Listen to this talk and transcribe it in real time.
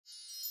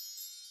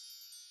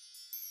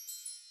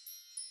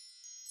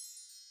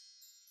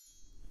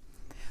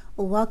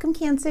Welcome,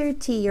 Cancer,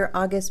 to your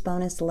August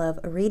bonus love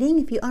reading.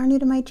 If you are new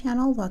to my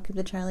channel, welcome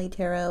to Charlie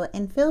Tarot,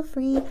 and feel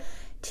free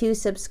to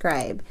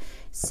subscribe.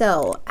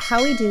 So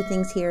how we do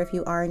things here, if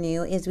you are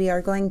new, is we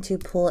are going to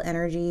pull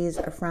energies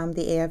from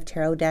the AF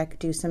Tarot deck,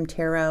 do some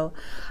tarot.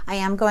 I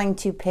am going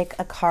to pick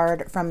a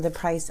card from the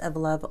Price of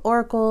Love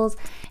Oracles,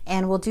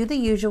 and we'll do the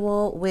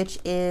usual, which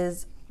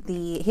is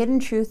the hidden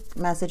truth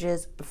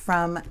messages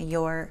from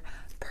your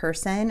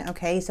person.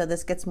 Okay, so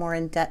this gets more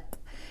in depth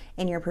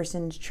in your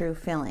person's true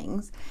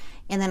feelings.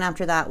 And then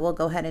after that, we'll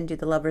go ahead and do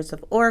the Lovers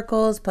of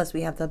Oracles, plus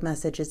we have the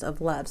messages of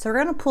love. So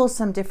we're going to pull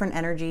some different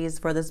energies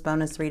for this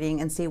bonus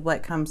reading and see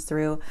what comes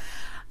through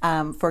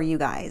for you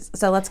guys.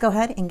 So let's go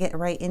ahead and get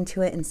right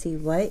into it and see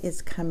what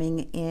is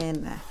coming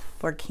in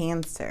for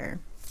Cancer.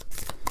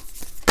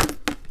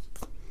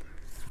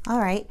 All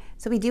right,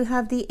 so we do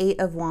have the Eight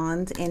of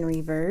Wands in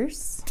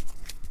reverse,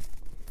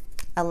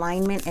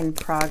 alignment and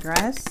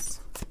progress.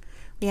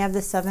 We have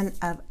the Seven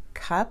of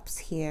Cups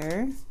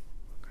here.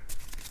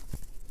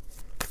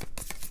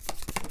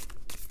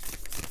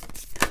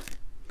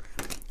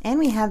 And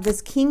we have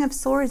this King of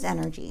Swords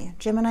energy,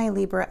 Gemini,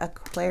 Libra,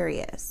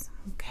 Aquarius.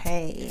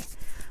 Okay.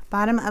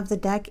 Bottom of the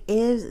deck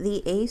is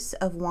the Ace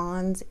of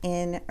Wands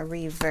in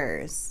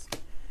reverse.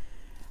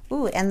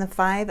 Ooh, and the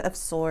Five of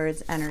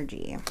Swords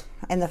energy.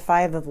 And the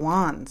Five of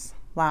Wands.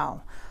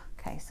 Wow.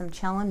 Okay, some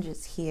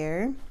challenges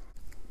here.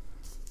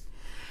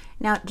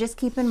 Now, just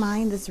keep in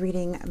mind this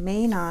reading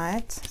may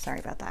not, sorry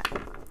about that,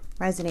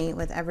 resonate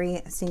with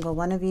every single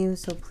one of you.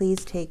 So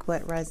please take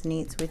what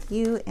resonates with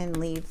you and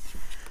leave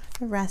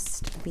the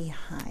rest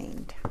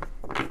behind.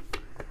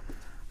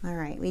 All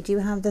right, we do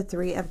have the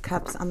Three of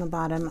Cups on the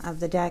bottom of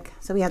the deck.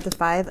 So we have the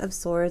Five of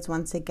Swords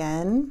once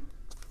again,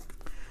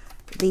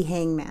 the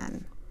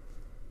Hangman,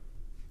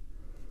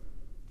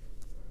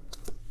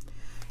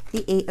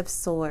 the Eight of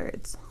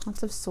Swords,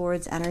 lots of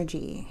swords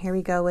energy. Here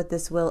we go with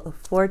this Wheel of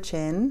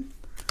Fortune,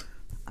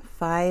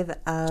 Five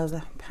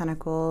of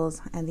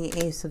Pentacles, and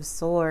the Ace of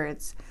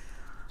Swords.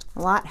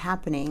 A lot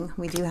happening.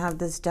 We do have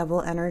this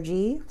double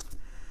energy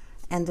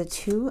and the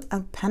Two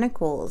of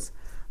Pentacles.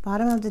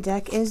 Bottom of the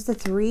deck is the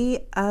Three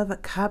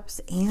of Cups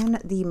and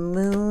the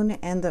Moon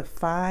and the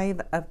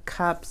Five of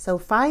Cups. So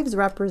fives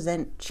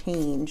represent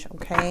change,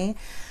 okay?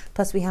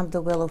 Plus we have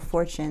the Wheel of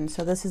Fortune.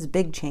 So this is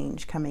big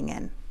change coming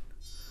in.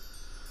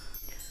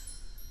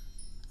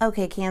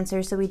 Okay,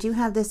 Cancer, so we do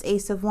have this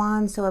Ace of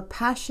Wands. So a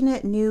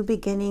passionate new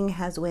beginning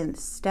has went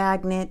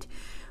stagnant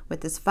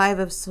with this Five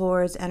of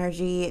Swords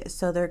energy.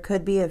 So there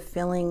could be a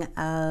feeling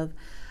of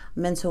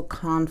mental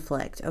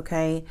conflict,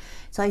 okay?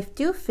 So I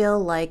do feel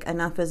like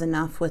enough is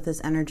enough with this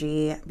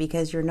energy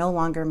because you're no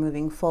longer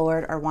moving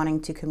forward or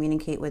wanting to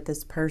communicate with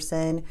this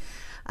person.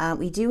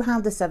 We do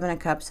have the Seven of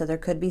Cups, so there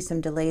could be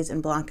some delays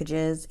and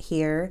blockages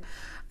here.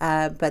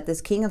 But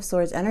this King of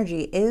Swords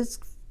energy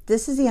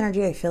this is the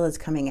energy I feel is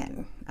coming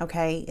in,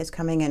 okay? It's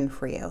coming in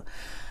for you.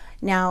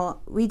 Now,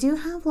 we do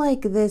have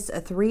like this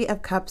Three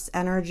of Cups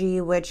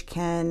energy, which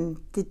can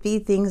be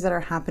things that are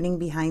happening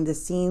behind the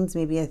scenes,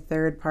 maybe a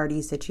third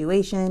party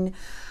situation,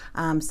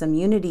 some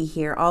unity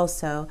here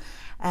also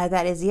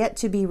that is yet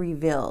to be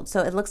revealed.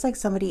 So it looks like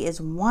somebody is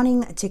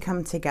wanting to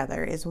come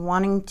together, is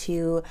wanting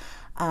to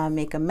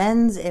make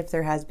amends if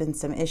there has been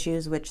some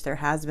issues, which there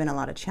has been a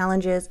lot of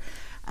challenges.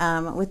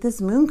 With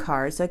this Moon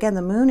card. So again,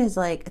 the Moon is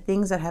like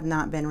things that have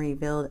not been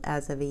revealed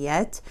as of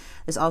yet.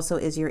 This also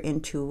is your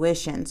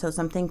intuition. So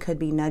something could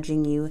be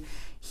nudging you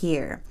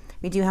here.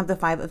 We do have the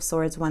Five of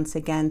Swords once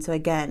again. So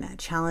again,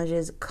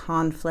 challenges,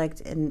 conflict,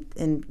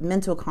 and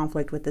mental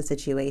conflict with the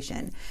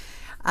situation.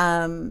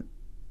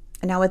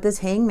 Now with this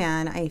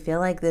Hangman, I feel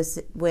like this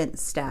went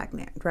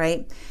stagnant,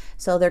 right?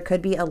 So there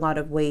could be a lot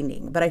of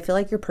waiting, but I feel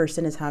like your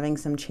person is having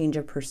some change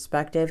of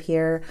perspective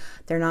here.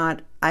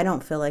 I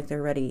don't feel like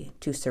they're ready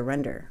to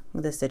surrender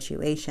the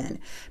situation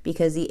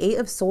because the Eight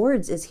of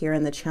Swords is here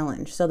in the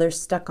challenge. So they're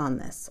stuck on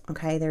this,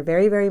 okay? They're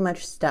very, very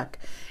much stuck.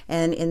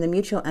 And in the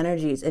mutual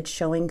energies, it's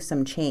showing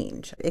some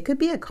change. It could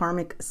be a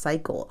karmic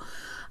cycle.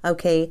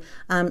 Okay,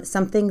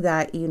 something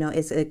that, you know,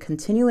 is a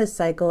continuous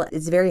cycle.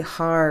 It's very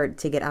hard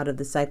to get out of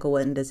the cycle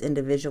when this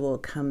individual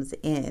comes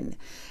in.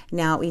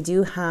 Now, we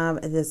do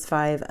have this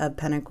Five of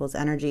Pentacles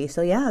energy.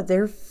 So yeah,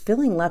 they're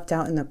feeling left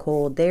out in the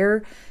cold.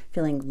 They're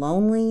feeling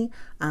lonely,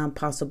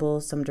 possible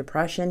some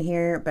depression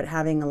here, but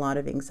having a lot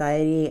of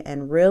anxiety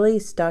and really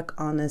stuck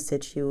on the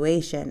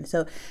situation.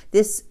 So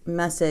this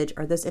message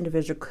or this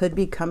individual could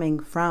be coming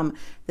from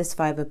this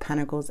Five of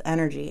Pentacles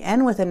energy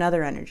and with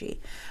another energy,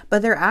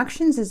 but their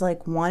actions is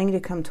like wanting to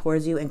come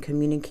towards you and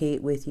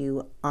communicate with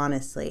you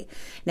honestly.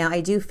 Now,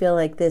 I do feel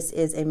like this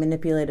is a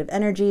manipulative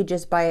energy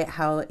just by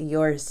how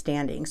you're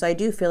standing. So I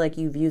do feel like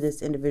you view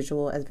this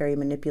individual as very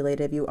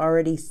manipulative. You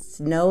already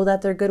know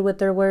that they're good with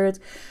their words.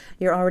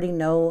 You already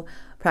know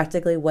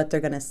practically what they're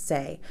going to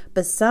say.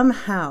 But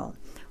somehow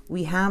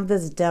we have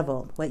this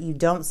devil, what you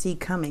don't see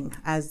coming,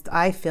 as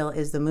I feel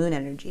is the moon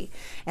energy.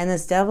 And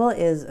this devil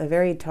is a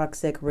very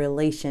toxic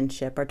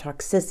relationship or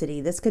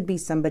toxicity. This could be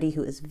somebody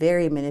who is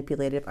very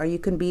manipulative, or you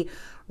can be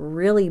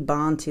really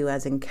bond to,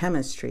 as in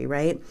chemistry,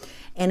 right?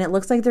 And it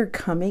looks like they're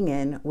coming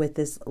in with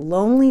this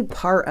lonely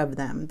part of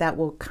them that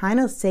will kind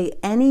of say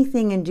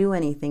anything and do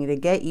anything to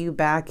get you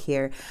back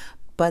here.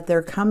 But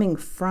they're coming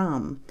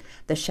from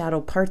the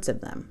shadow parts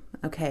of them,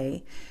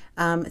 okay?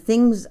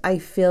 Things I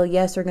feel,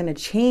 yes, are going to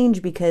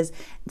change because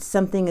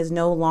something is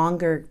no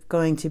longer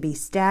going to be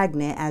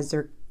stagnant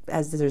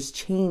as there's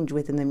change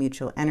within the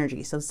mutual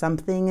energy. So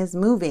something is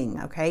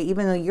moving, okay?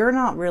 Even though you're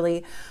not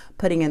really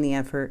putting in the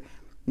effort,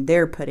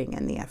 they're putting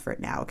in the effort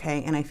now,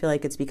 okay? And I feel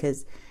like it's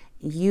because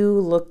you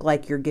look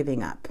like you're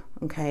giving up,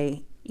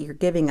 okay? You're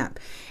giving up.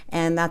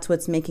 And that's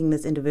what's making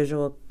this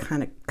individual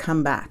kind of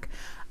come back.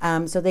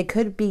 So they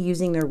could be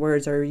using their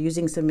words or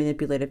using some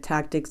manipulative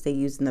tactics they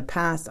used in the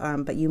past,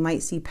 but you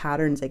might see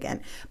patterns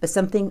again. But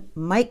something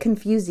might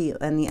confuse you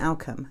in the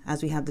outcome,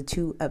 as we have the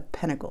Two of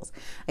Pentacles.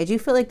 I do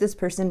feel like this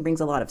person brings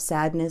a lot of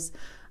sadness,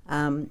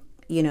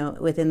 you know,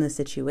 within the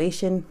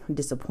situation.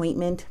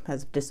 Disappointment,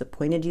 has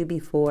disappointed you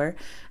before,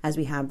 as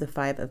we have the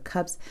Five of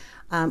Cups.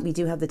 We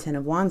do have the Ten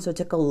of Wands, so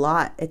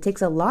it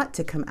takes a lot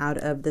to come out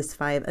of this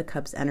Five of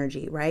Cups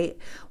energy, right?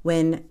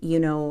 When, you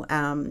know,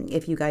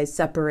 if you guys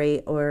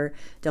separate or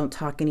don't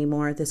talk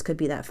anymore, this could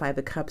be that Five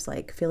of Cups,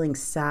 like feeling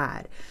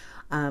sad,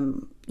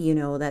 you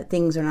know, that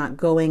things are not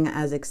going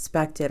as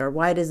expected, or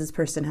why does this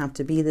person have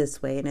to be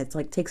this way? And it's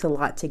like, takes a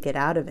lot to get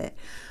out of it.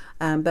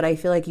 But I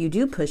feel like you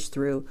do push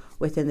through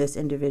within this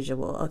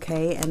individual,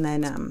 okay? And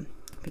then,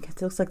 because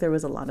it looks like there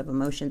was a lot of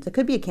emotions. It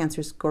could be a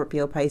Cancer,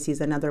 Scorpio,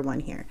 Pisces, another one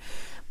here.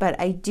 But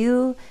I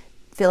do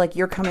feel like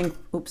you're coming,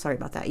 oops, sorry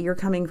about that. You're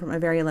coming from a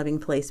very loving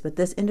place. But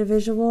this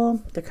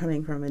individual, they're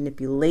coming from a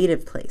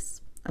manipulative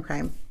place, okay?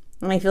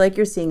 And I feel like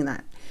you're seeing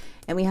that.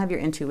 And we have your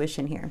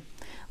intuition here.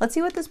 Let's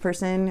see what this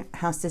person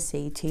has to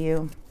say to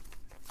you.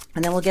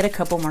 And then we'll get a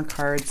couple more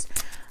cards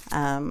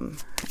and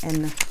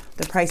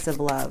the Price of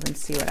Love, and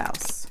see what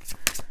else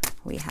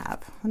we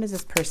have. What does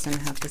this person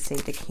have to say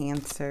to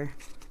Cancer?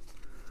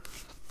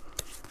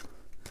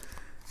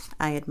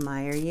 I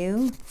admire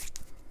you.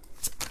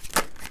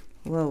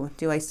 Whoa,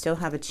 do I still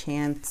have a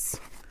chance?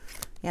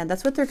 Yeah,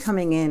 that's what they're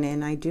coming in,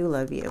 and I do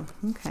love you.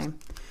 Okay.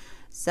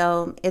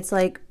 So it's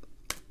like,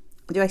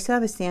 do I still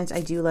have a stance? I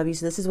do love you.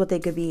 So this is what they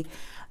could be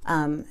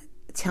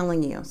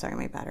telling you. Sorry,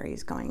 my battery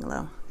is going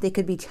low. They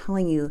could be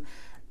telling you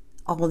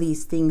all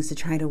these things to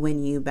try to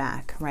win you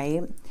back,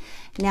 right?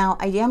 Now,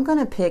 I am going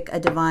to pick a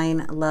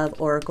Divine Love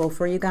Oracle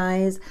for you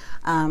guys.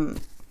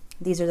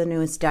 These are the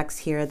newest decks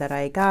here that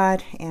I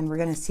got, and we're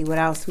going to see what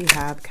else we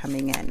have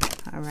coming in.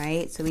 All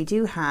right, so we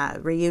do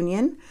have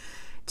reunion.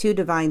 Two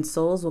divine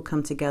souls will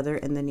come together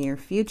in the near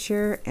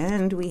future,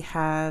 and we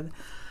have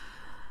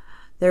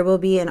there will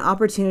be an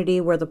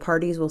opportunity where the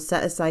parties will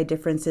set aside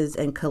differences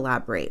and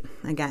collaborate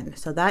again.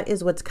 So that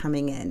is what's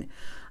coming in.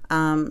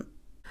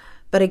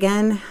 But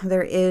again,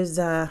 there is,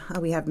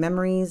 we have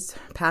memories,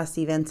 past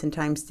events and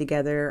times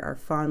together are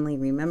fondly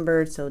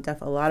remembered. So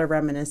a lot of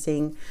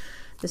reminiscing.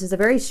 This is a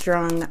very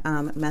strong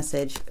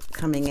message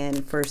coming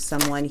in for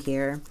someone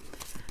here.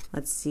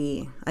 Let's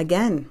see.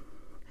 Again,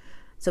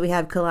 so we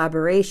have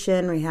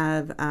collaboration. We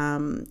have,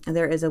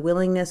 there is a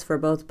willingness for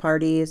both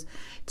parties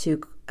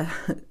to,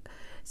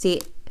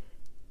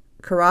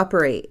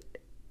 cooperate,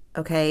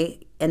 okay?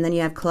 And then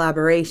you have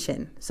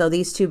collaboration. So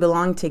these two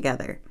belong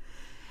together.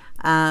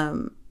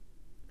 And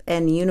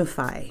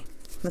unify.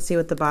 Let's see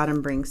what the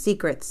bottom brings.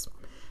 Secrets.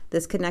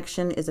 This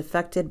connection is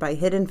affected by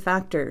hidden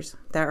factors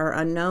that are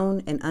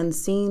unknown and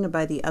unseen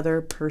by the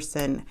other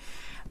person.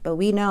 But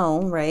we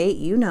know, right?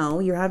 You know,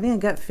 you're having a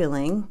gut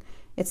feeling.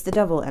 It's the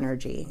devil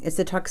energy. It's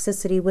the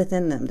toxicity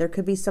within them. There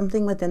could be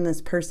something within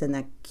this person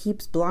that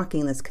keeps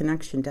blocking this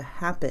connection to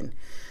happen.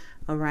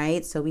 All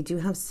right, so we do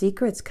have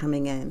secrets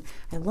coming in.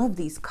 I love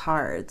these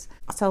cards.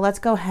 So let's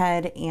go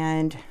ahead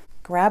and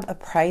grab a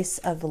Price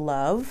of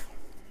Love.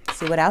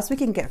 See what else we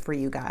can get for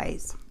you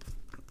guys.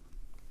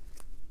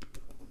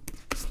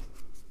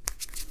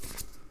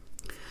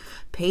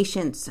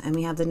 Patience, and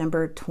we have the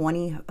number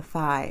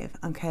 25.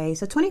 Okay,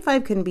 so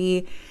 25 can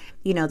be,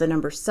 you know, the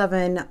number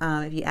 7.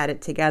 If you add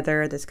it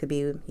together, this could be,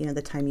 you know,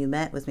 the time you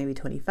met was maybe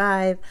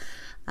 25.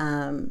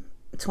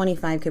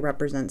 25 could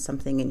represent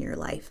something in your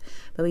life.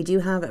 But we do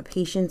have a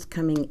patience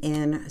coming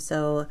in.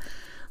 So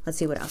let's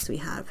see what else we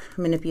have.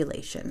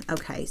 Manipulation.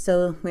 Okay,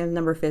 so we have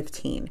number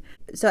 15.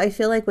 So I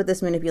feel like with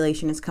this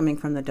manipulation is coming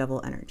from the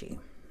devil energy.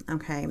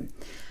 Okay,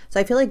 so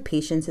I feel like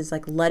patience is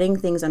like letting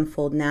things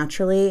unfold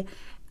naturally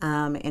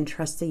and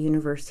trust the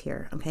universe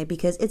here. Okay,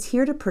 because it's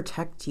here to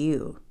protect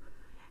you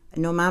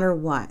no matter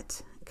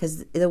what.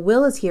 Because the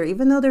will is here,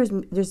 even though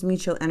there's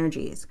mutual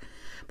energies.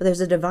 But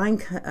there's a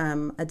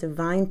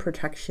divine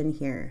protection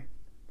here,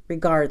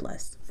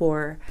 regardless,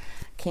 for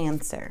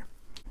Cancer.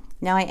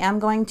 Now I am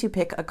going to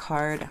pick a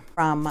card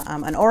from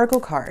an Oracle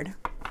card,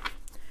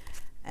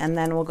 and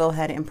then we'll go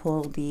ahead and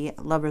pull the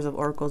Lovers of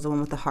Oracles, the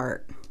one with the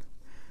heart.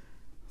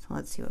 So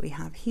let's see what we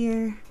have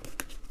here.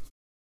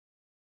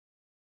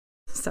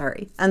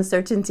 Sorry,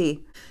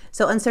 uncertainty.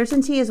 So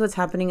uncertainty is what's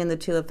happening in the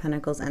Two of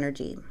Pentacles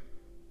energy.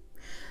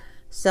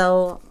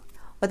 So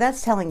what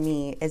that's telling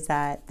me is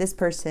that this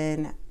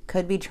person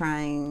could be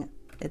trying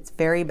its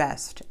very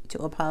best to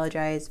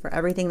apologize for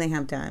everything they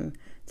have done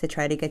to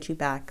try to get you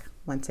back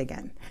once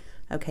again.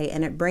 Okay,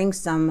 and it brings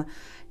some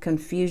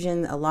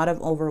confusion, a lot of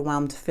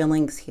overwhelmed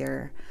feelings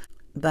here.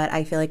 But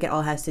I feel like it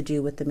all has to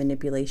do with the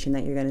manipulation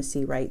that you're going to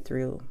see right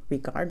through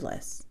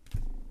regardless.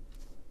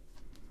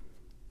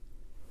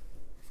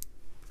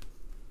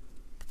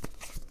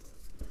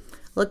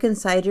 Look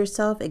inside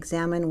yourself,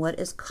 examine what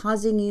is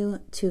causing you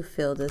to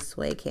feel this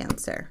way,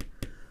 Cancer.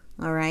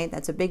 All right,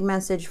 that's a big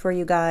message for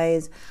you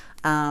guys.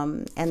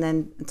 And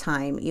then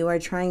time. You are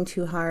trying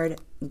too hard,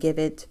 give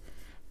it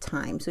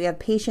time. So we have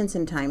patience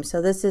and time.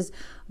 So this is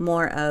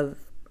more of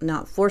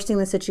not forcing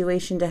the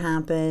situation to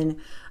happen.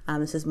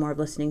 This is more of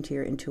listening to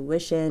your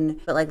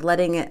intuition, but like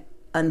letting it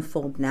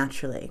unfold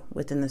naturally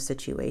within the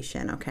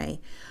situation,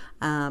 okay?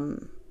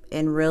 And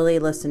really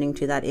listening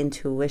to that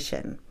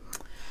intuition.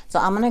 So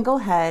I'm going to go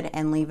ahead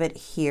and leave it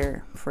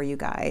here for you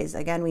guys.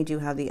 Again, we do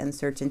have the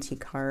uncertainty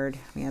card.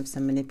 We have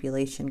some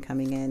manipulation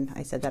coming in.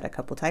 I said that a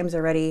couple times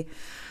already,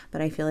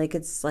 but I feel like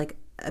it's like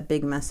a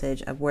big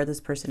message of where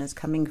this person is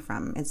coming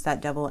from. It's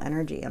that double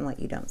energy and what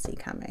you don't see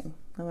coming.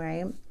 All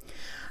right.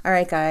 All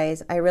right,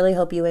 guys, I really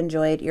hope you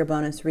enjoyed your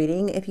bonus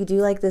reading. If you do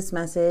like this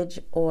message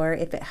or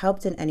if it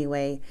helped in any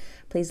way,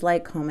 please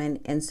like,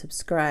 comment, and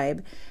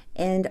subscribe.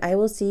 And I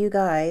will see you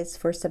guys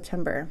for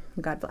September.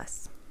 God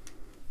bless.